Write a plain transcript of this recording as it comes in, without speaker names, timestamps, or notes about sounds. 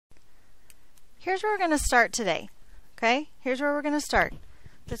Here's where we're going to start today. Okay, here's where we're going to start.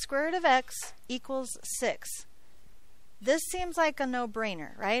 The square root of x equals 6. This seems like a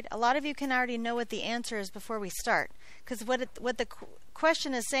no-brainer, right? A lot of you can already know what the answer is before we start. Because what the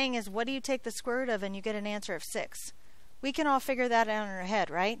question is saying is, what do you take the square root of and you get an answer of 6? We can all figure that out in our head,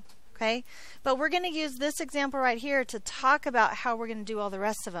 right? Okay, but we're going to use this example right here to talk about how we're going to do all the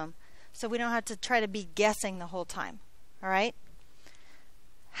rest of them, so we don't have to try to be guessing the whole time. All right?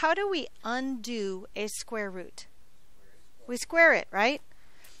 How do we undo a square root? We square it, right?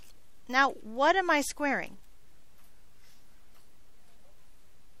 Now, what am I squaring?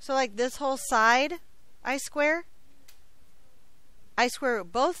 So like this whole side, I square? I square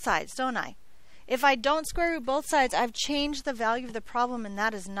root both sides, don't I? If I don't square root both sides, I've changed the value of the problem, and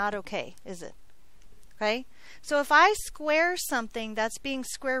that is not okay, is it? Okay? So if I square something that's being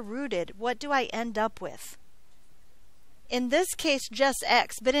square rooted, what do I end up with? In this case, just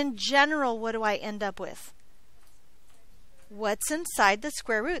x, but in general, what do I end up with? What's inside the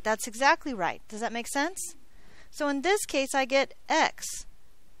square root? That's exactly right. Does that make sense? So in this case, I get x.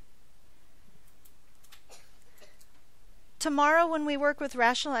 Tomorrow when we work with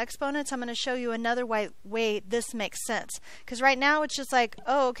rational exponents, I'm going to show you another way this makes sense. Because right now it's just like,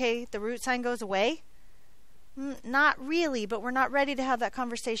 oh, okay, the root sign goes away. Not really, but we're not ready to have that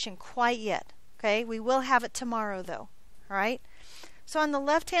conversation quite yet. Okay, we will have it tomorrow though. All right. So on the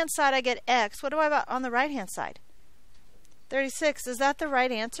left-hand side I get x. What do I got on the right-hand side? 36. Is that the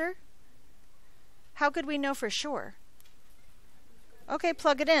right answer? How could we know for sure? Okay,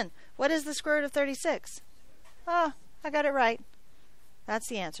 plug it in. What is the square root of 36? Oh, I got it right. That's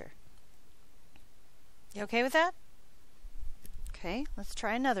the answer. You okay with that? Okay, let's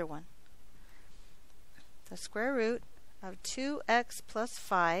try another one. The square root of 2x plus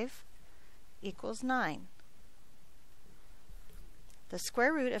 5 equals 9. The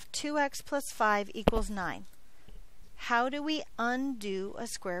square root of 2x plus 5 equals 9. How do we undo a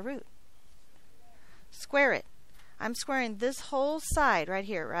square root? Square it. I'm squaring this whole side right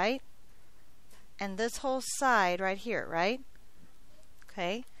here, right? And this whole side right here, right?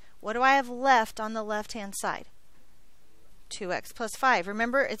 Okay. What do I have left on the left-hand side? 2x plus 5.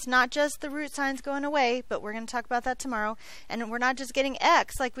 Remember, it's not just the root signs going away, but we're going to talk about that tomorrow. And we're not just getting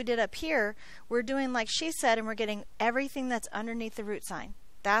x like we did up here. We're doing like she said, and we're getting everything that's underneath the root sign.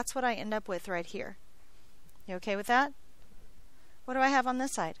 That's what I end up with right here. You okay with that? What do I have on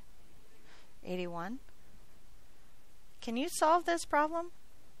this side? 81. Can you solve this problem?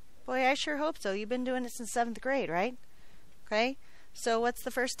 Boy, I sure hope so. You've been doing it since 7th grade, right? Okay. So what's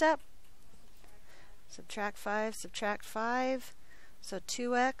the first step? Subtract 5, subtract 5. So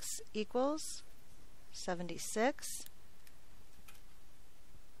 2x equals 76.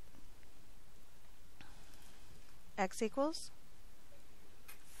 X equals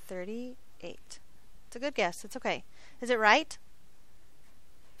 38. It's a good guess. It's okay. Is it right?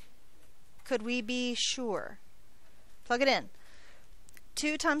 Could we be sure? Plug it in.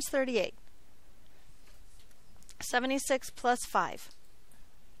 2 times 38. 76 plus 5.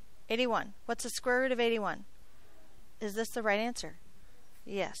 81. What's the square root of 81? Is this the right answer?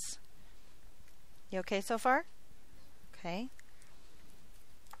 Yes. You okay so far? Okay.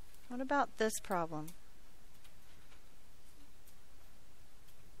 What about this problem?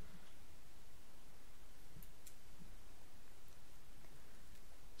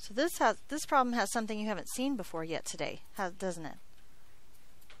 So this problem has something you haven't seen before yet today, doesn't it?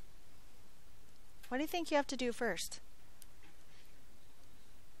 What do you think you have to do first?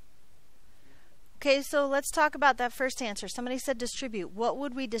 Okay, so let's talk about that first answer. Somebody said distribute. What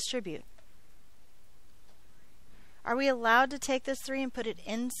would we distribute? Are we allowed to take this 3 and put it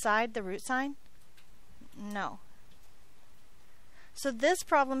inside the root sign? No. So this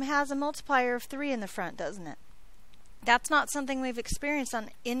problem has a multiplier of 3 in the front, doesn't it? That's not something we've experienced on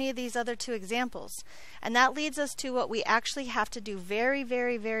any of these other two examples. And that leads us to what we actually have to do very,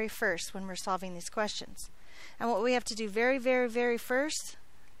 very, very first when we're solving these questions. And what we have to do very, very, very first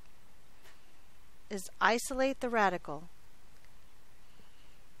is isolate the radical.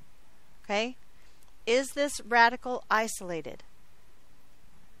 Okay? Is this radical isolated?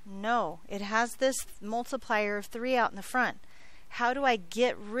 No. It has this multiplier of 3 out in the front. How do I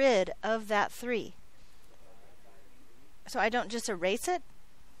get rid of that 3? So I don't just erase it?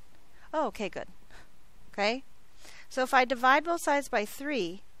 Oh, okay, good. Okay? So if I divide both sides by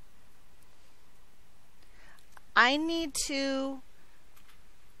 3,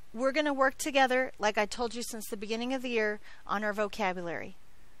 we're going to work together, like I told you since the beginning of the year, on our vocabulary.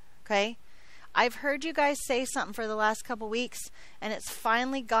 Okay? I've heard you guys say something for the last couple weeks, and it's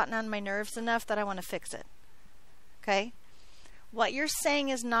finally gotten on my nerves enough that I want to fix it. Okay? What you're saying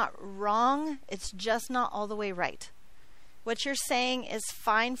is not wrong, it's just not all the way right. What you're saying is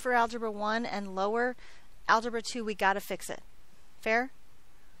fine for Algebra 1 and lower. Algebra 2, we got to fix it. Fair?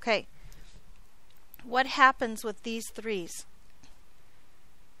 Okay. What happens with these threes?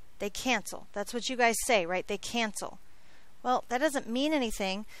 They cancel. That's what you guys say, right? They cancel. Well, that doesn't mean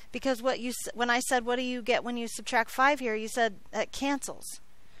anything because when I said, what do you get when you subtract 5 here, you said that cancels.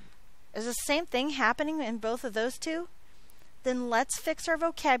 Is the same thing happening in both of those two? Then let's fix our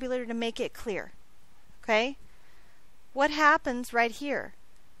vocabulary to make it clear. Okay? What happens right here?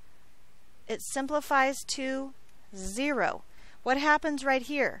 It simplifies to 0. What happens right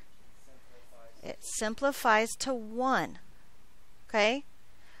here? It simplifies to 1. Okay?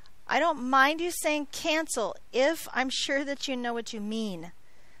 I don't mind you saying cancel if I'm sure that you know what you mean.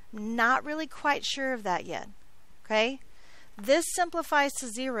 I'm not really quite sure of that yet. Okay? This simplifies to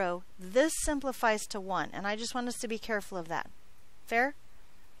 0. This simplifies to 1. And I just want us to be careful of that. Fair?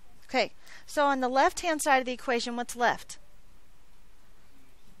 Okay. So on the left-hand side of the equation, what's left?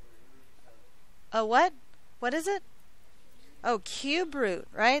 A what? What is it? Oh, cube root,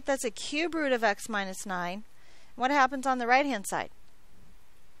 right? That's a cube root of x minus 9. What happens on the right-hand side?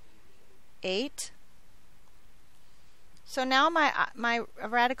 8. So now my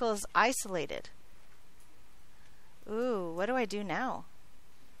radical is isolated. Ooh, what do I do now?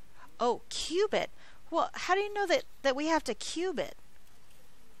 Oh, cube it. Well, how do you know that we have to cube it?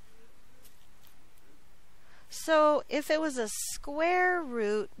 So if it was a square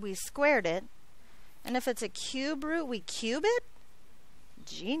root, we squared it. And if it's a cube root, we cube it?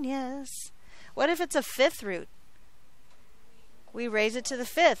 Genius. What if it's a fifth root? We raise it to the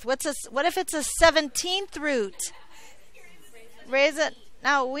fifth. What if it's a 17th root? Raise it.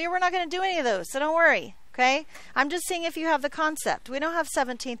 Now, we're not going to do any of those, so don't worry. Okay? I'm just seeing if you have the concept. We don't have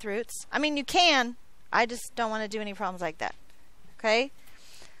 17th roots. I mean, you can. I just don't want to do any problems like that. Okay?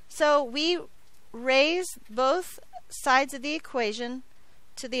 So we raise both sides of the equation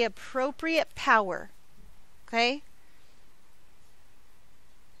to the appropriate power. Okay?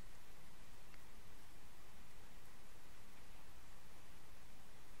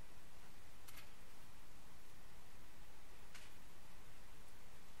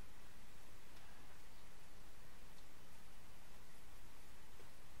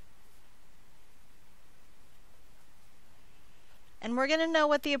 And we're going to know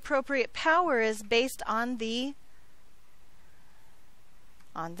what the appropriate power is based on the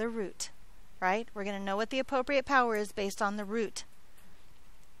root, right? We're going to know what the appropriate power is based on the root.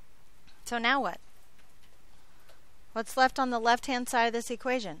 So now what? What's left on the left-hand side of this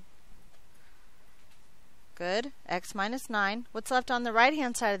equation? Good. X minus 9. What's left on the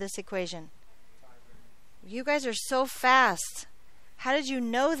right-hand side of this equation? You guys are so fast. How did you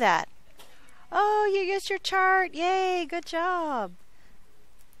know that? Oh, you used your chart. Yay, good job.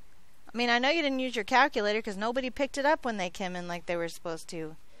 I mean, I know you didn't use your calculator because nobody picked it up when they came in like they were supposed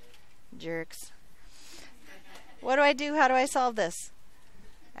to. Jerks. What do I do? How do I solve this?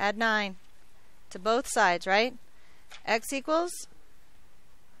 Add 9 to both sides, right? X equals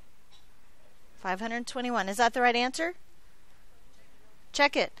 521. Is that the right answer?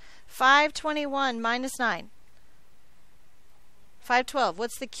 Check it. 521 minus 9. 512.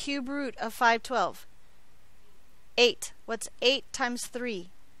 What's the cube root of 512? 8. What's 8 times 3?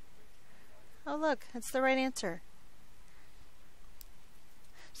 Oh, look. That's the right answer.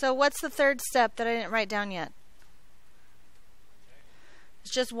 So what's the third step that I didn't write down yet?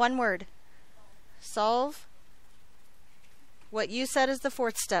 It's just one word. Solve. What you said is the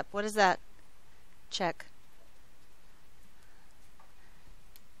fourth step. What is that? Check.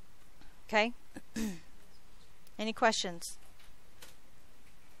 Okay? Any questions?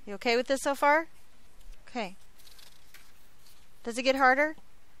 You okay with this so far? Okay. Does it get harder?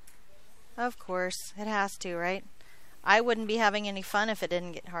 Of course. It has to, right? I wouldn't be having any fun if it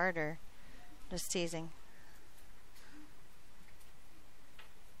didn't get harder. Just teasing.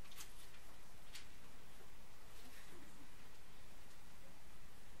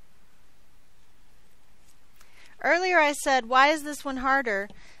 Earlier I said, why is this one harder?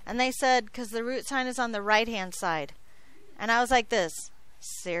 And they said, because the root sign is on the right-hand side. And I was like this.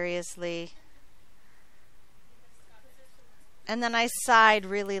 Seriously? And then I sighed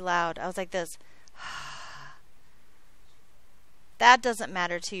really loud. I was like this. That doesn't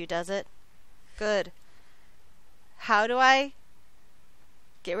matter to you, does it? Good. How do I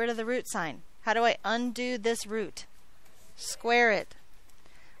get rid of the root sign? How do I undo this root? Square it.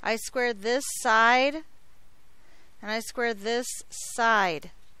 I square this side, and I square this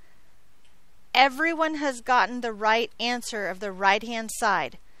side. Everyone has gotten the right answer of the right-hand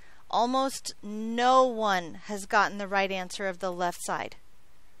side. almost no one has gotten the right answer of the left side.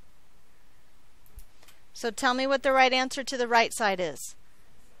 So tell me what the right answer to the right side is.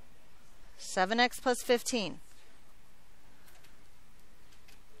 7x plus 15.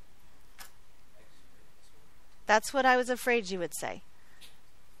 That's what I was afraid you would say.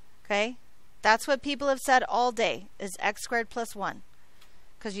 Okay? That's what people have said all day, is x squared plus 1.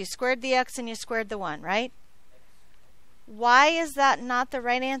 Because you squared the x and you squared the 1, right? Why is that not the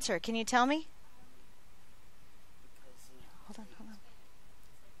right answer? Can you tell me? Hold on.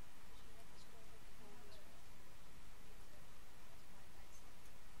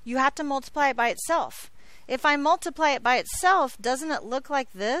 You have to multiply it by itself. If I multiply it by itself, doesn't it look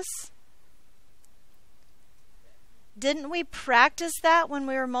like this? Didn't we practice that when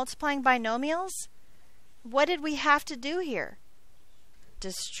we were multiplying binomials? What did we have to do here?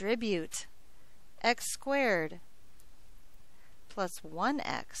 Distribute x squared plus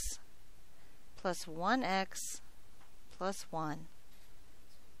 1x plus 1x plus 1.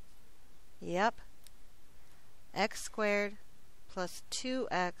 Yep. X squared plus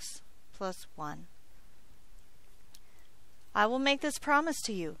 2x plus 1. I will make this promise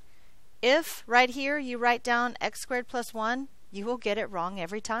to you. If right here you write down x squared plus 1, you will get it wrong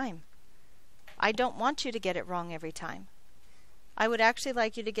every time. I don't want you to get it wrong every time. I would actually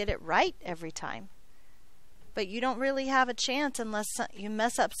like you to get it right every time. But you don't really have a chance unless you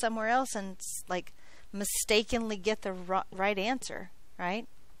mess up somewhere else and like mistakenly get the right answer, right?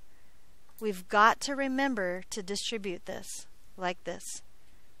 We've got to remember to distribute this like this.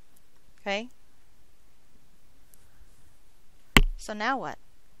 Okay? So now what?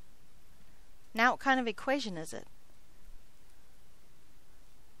 Now what kind of equation is it?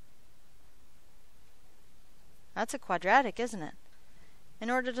 That's a quadratic, isn't it? In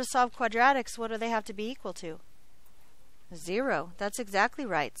order to solve quadratics, what do they have to be equal to? 0. That's exactly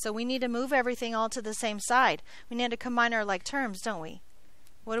right. So we need to move everything all to the same side. We need to combine our like terms, don't we?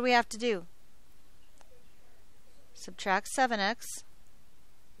 What do we have to do? Subtract 7x.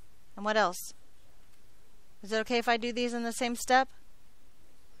 And what else? Is it okay if I do these in the same step?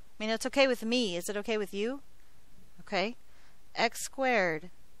 I mean, it's okay with me. Is it okay with you? Okay. X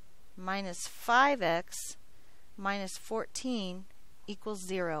squared minus 5x minus 14 equals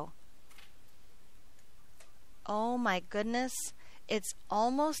 0. Oh my goodness. It's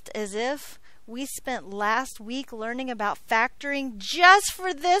almost as if we spent last week learning about factoring just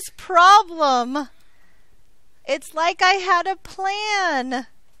for this problem. It's like I had a plan.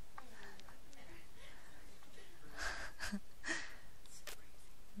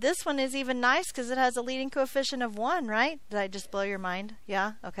 This one is even nice because it has a leading coefficient of 1, right? Did I just blow your mind?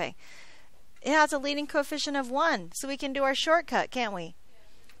 Yeah? Okay. It has a leading coefficient of 1, so we can do our shortcut, can't we?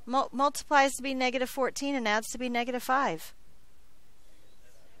 Multiplies to be negative 14 and adds to be negative 5.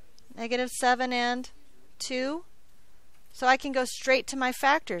 Negative 7 and 2. So I can go straight to my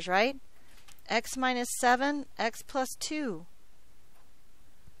factors, right? X minus 7, x plus 2.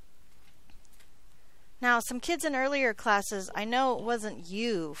 Now, some kids in earlier classes, I know it wasn't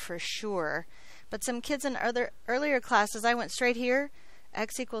you for sure, but some kids in earlier classes, I went straight here,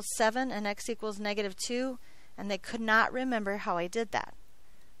 x equals 7 and x equals negative 2, and they could not remember how I did that.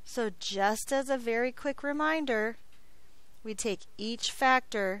 So just as a very quick reminder, we take each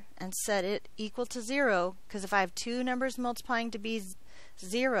factor and set it equal to 0, because if I have two numbers multiplying to be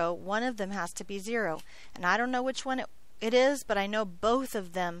 0, one of them has to be 0. And I don't know which one it is, but I know both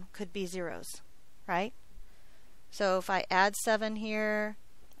of them could be zeros. Right? So if I add 7 here,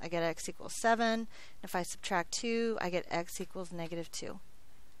 I get x equals 7. If I subtract 2, I get x equals negative 2.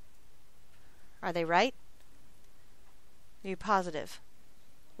 Are they right? Are you positive?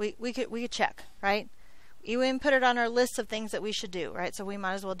 We could check, right? We even put it on our list of things that we should do, right? So we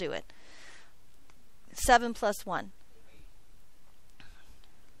might as well do it. 7 plus 1.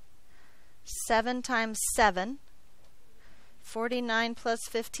 7 times 7. 49 plus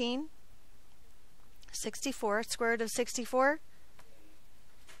 15. 64. Square root of 64.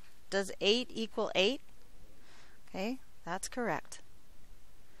 Does 8 equal 8? Okay, that's correct.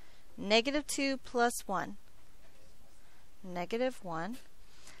 Negative 2 plus 1. Negative 1.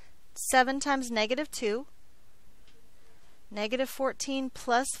 7 times negative 2. Negative 14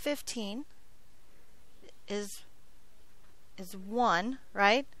 plus 15 is 1,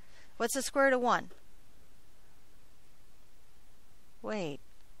 right? What's the square root of 1? Wait.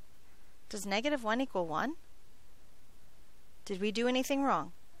 Does negative 1 equal 1? Did we do anything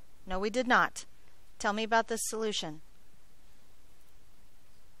wrong? No, we did not. Tell me about this solution.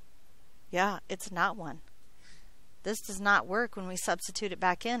 Yeah, it's not 1. This does not work when we substitute it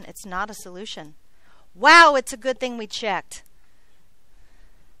back in. It's not a solution. Wow, it's a good thing we checked.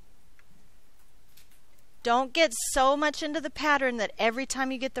 Don't get so much into the pattern that every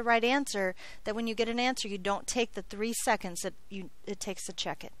time you get the right answer, that when you get an answer, you don't take the 3 seconds that it takes to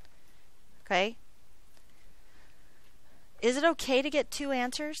check it. Okay? Is it okay to get 2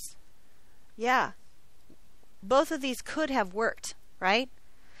 answers? Yeah. Both of these could have worked, right?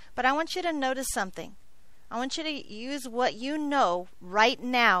 But I want you to notice something. I want you to use what you know right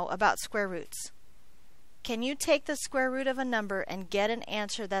now about square roots. Can you take the square root of a number and get an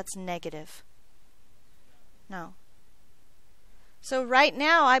answer that's negative? No. So right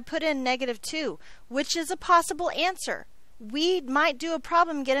now I put in -2, which is a possible answer. We might do a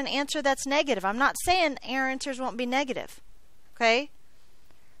problem and get an answer that's negative. I'm not saying our answers won't be negative. Okay?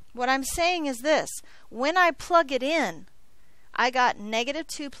 What I'm saying is this. When I plug it in, I got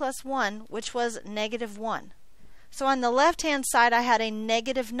 -2 plus 1, which was -1. So on the left-hand side, I had a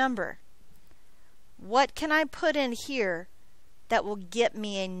negative number. What can I put in here that will get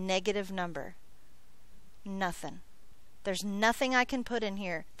me a negative number? Nothing. There's nothing I can put in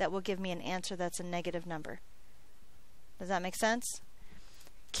here that will give me an answer that's a negative number. Does that make sense?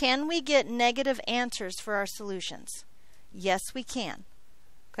 Can we get negative answers for our solutions? Yes, we can.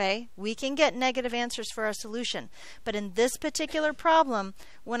 Okay? We can get negative answers for our solution. But in this particular problem,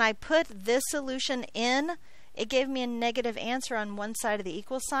 when I put this solution in, it gave me a negative answer on one side of the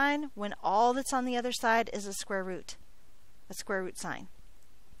equal sign when all that's on the other side is a square root sign.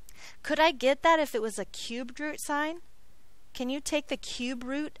 Could I get that if it was a cubed root sign? Can you take the cube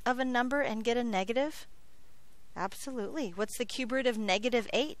root of a number and get a negative? Absolutely. What's the cube root of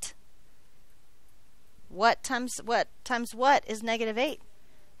 -8? What times what is -8?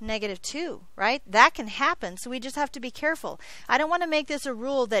 -2, right? That can happen, so we just have to be careful. I don't want to make this a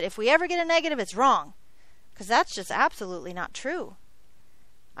rule that if we ever get a negative, it's wrong, because that's just absolutely not true.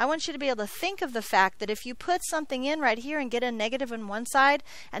 I want you to be able to think of the fact that if you put something in right here and get a negative on one side,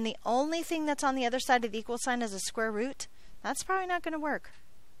 and the only thing that's on the other side of the equal sign is a square root, that's probably not going to work.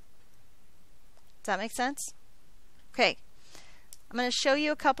 Does that make sense? Okay. I'm going to show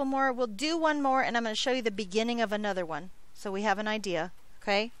you a couple more. We'll do one more, and I'm going to show you the beginning of another one, so we have an idea.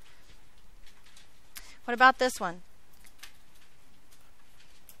 Okay? What about this one?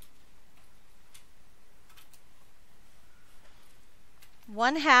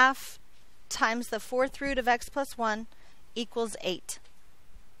 One half times the 4th root of x plus 1 equals 8.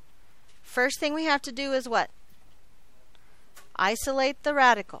 First thing we have to do is what? Isolate the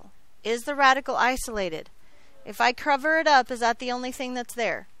radical. Is the radical isolated? If I cover it up, is that the only thing that's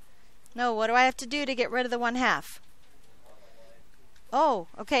there? No, what do I have to do to get rid of the 1/2? Oh,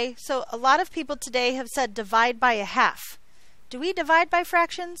 okay. So a lot of people today have said divide by a half. Do we divide by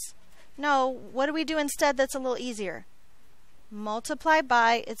fractions? No. What do we do instead that's a little easier? Multiply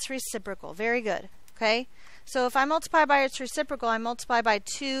by its reciprocal. Very good. Okay? So if I multiply by its reciprocal, I multiply by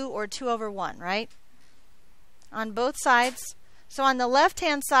 2 or 2 over 1, right? On both sides. So on the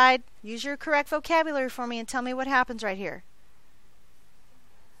left-hand side, use your correct vocabulary for me and tell me what happens right here.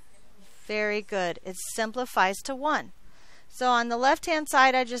 Very good. It simplifies to 1. So on the left-hand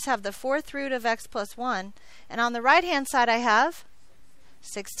side, I just have the 4th root of x plus 1. And on the right-hand side, I have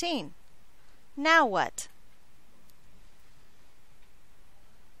 16. Now what?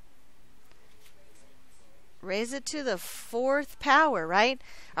 Raise it to the 4th power, right?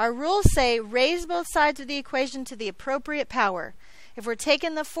 Our rules say raise both sides of the equation to the appropriate power. If we're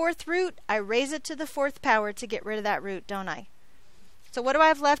taking the 4th root, I raise it to the 4th power to get rid of that root, don't I? So what do I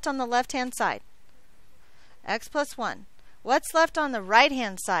have left on the left-hand side? X plus 1. What's left on the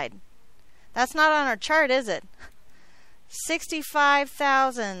right-hand side? That's not on our chart, is it?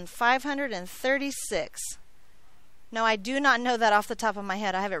 65,536. No, I do not know that off the top of my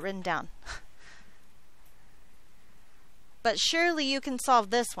head. I have it written down. But surely you can solve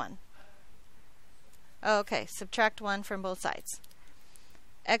this one. Oh, okay, subtract 1 from both sides.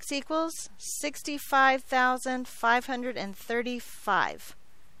 X equals 65,535.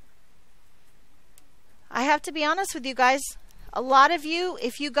 I have to be honest with you guys. A lot of you,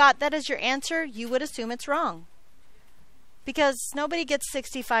 if you got that as your answer, you would assume it's wrong. Because nobody gets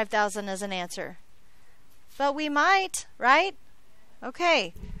 65,000 as an answer. But we might, right?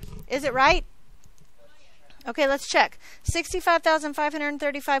 Okay. Is it right? Okay, let's check.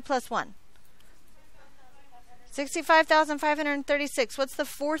 65,535 plus 1. 65,536. What's the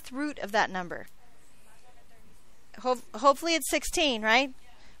 4th root of that number? Hopefully it's 16, right?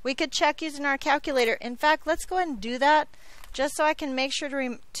 We could check using our calculator. In fact, let's go ahead and do that just so I can make sure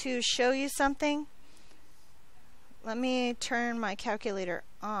to show you something. Let me turn my calculator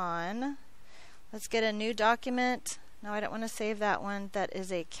on. Let's get a new document. No, I don't want to save that one. That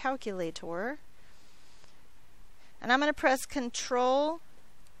is a calculator. And I'm going to press Control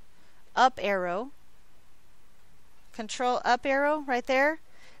up arrow. Control up arrow right there,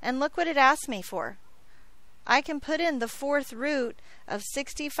 and look what it asked me for. I can put in the fourth root of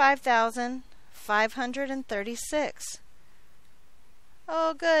 65,536.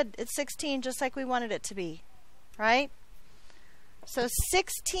 Oh good, it's 16 just like we wanted it to be, right? So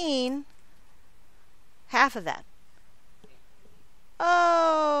 16, half of that.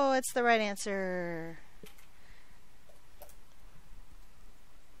 Oh, it's the right answer.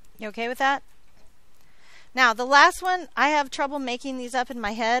 You okay with that? Now the last one, I have trouble making these up in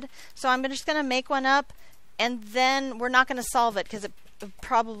my head, so I'm just going to make one up, and then we're not going to solve it because it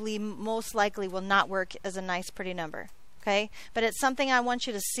probably most likely will not work as a nice pretty number. Okay? But it's something I want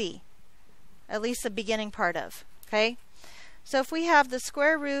you to see, at least the beginning part of. Okay? So if we have the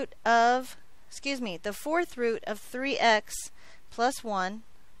square root of, the fourth root of 3x plus 1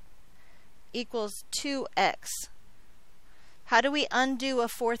 equals 2x. How do we undo a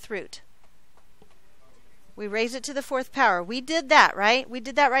fourth root? We raise it to the fourth power. We did that, right? We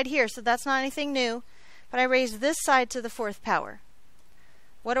did that right here, so that's not anything new. But I raised this side to the fourth power.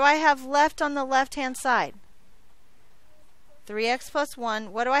 What do I have left on the left-hand side? 3x plus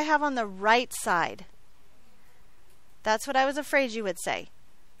 1. What do I have on the right side? That's what I was afraid you would say.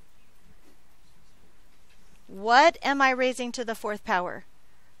 What am I raising to the fourth power?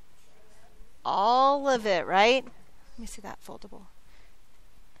 All of it, right? Let me see that foldable.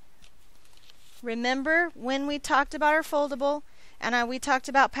 Remember when we talked about our foldable and we talked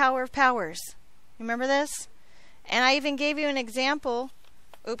about power of powers? Remember this? And I even gave you an example.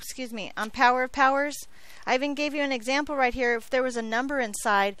 Oops, on power of powers. I even gave you an example right here. If there was a number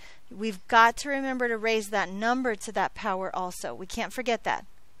inside, we've got to remember to raise that number to that power also. We can't forget that.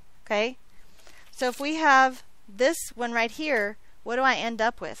 Okay? So if we have this one right here, what do I end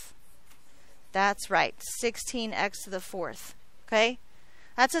up with? That's right, 16x to the fourth. Okay?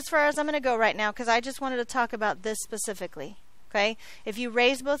 That's as far as I'm going to go right now because I just wanted to talk about this specifically. Okay? If you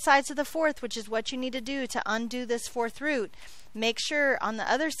raise both sides to the fourth, which is what you need to do to undo this fourth root, make sure on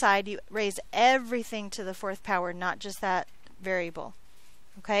the other side you raise everything to the fourth power, not just that variable.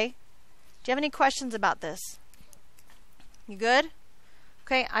 Okay? Do you have any questions about this? You good?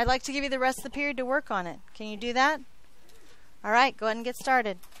 Okay, I'd like to give you the rest of the period to work on it. Can you do that? All right, go ahead and get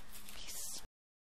started.